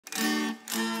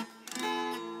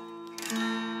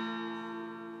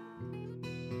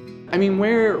I mean,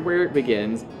 where it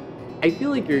begins, I feel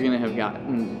like you're gonna have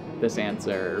gotten this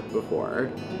answer before.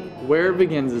 Where it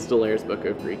begins is Delaire's Book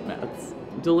of Greek Myths.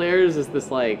 Delaire's is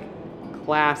this like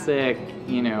classic,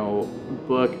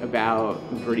 book about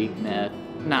Greek myth,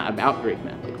 not about Greek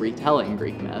myth, like retelling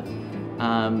Greek myth,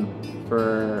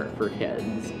 for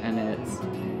kids. And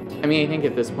I think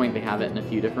at this point they have it in a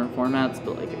few different formats,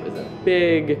 but like it was a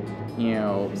big,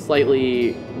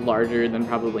 slightly larger than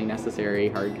probably necessary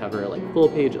hardcover, like full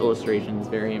page illustrations,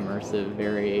 very immersive,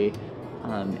 very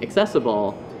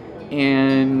accessible.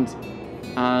 And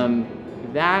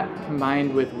that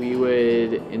combined with, we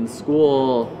would in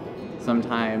school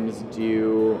sometimes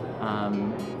do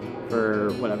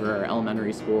for whatever our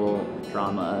elementary school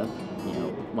drama,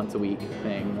 once a week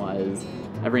thing was,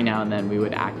 every now and then we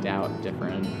would act out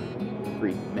different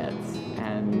Greek myths.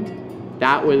 And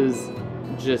that was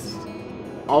just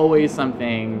always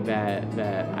something that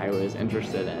I was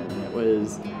interested in. It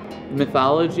was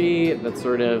mythology that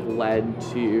sort of led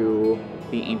to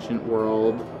the ancient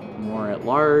world more at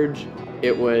large.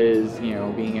 It was,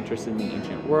 being interested in the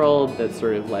ancient world that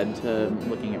sort of led to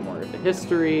looking at more of the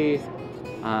history.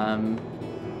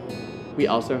 We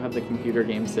also have the computer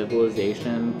game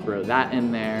Civilization, throw that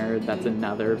in there. That's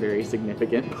another very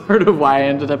significant part of why I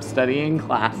ended up studying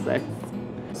classics.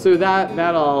 So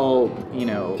that all,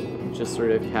 just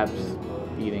sort of kept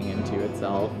feeding into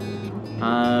itself.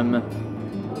 And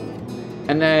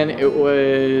then it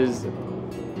was,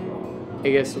 I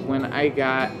guess, when I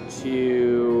got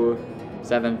to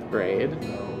 7th grade,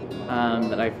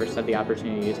 that I first had the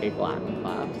opportunity to take Latin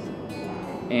class.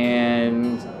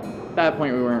 And at that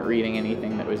point we weren't reading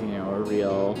anything that was, a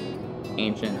real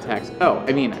ancient text. Oh,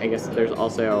 I guess there's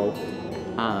also,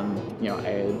 I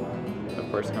had,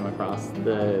 of course, come across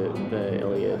the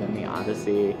Iliad and the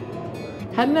Odyssey.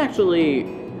 Hadn't actually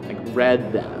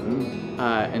read them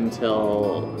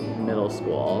until middle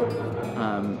school.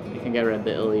 I think I read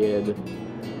the Iliad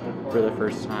for the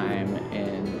first time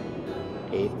in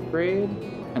 8th grade,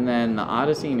 and then the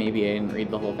Odyssey, maybe I didn't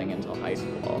read the whole thing until high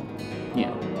school.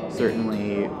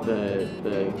 Certainly the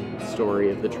story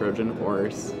of the Trojan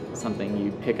horse, something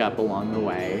you pick up along the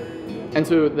way. And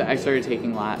so I started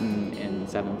taking Latin in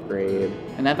 7th grade,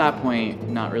 and at that point,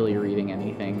 not really reading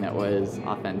anything that was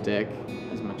authentic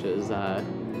as much as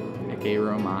Ecce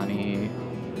Romani,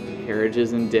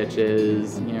 carriages and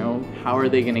ditches. How are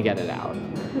they going to get it out?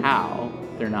 How?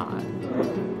 They're not.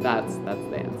 That's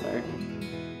the answer.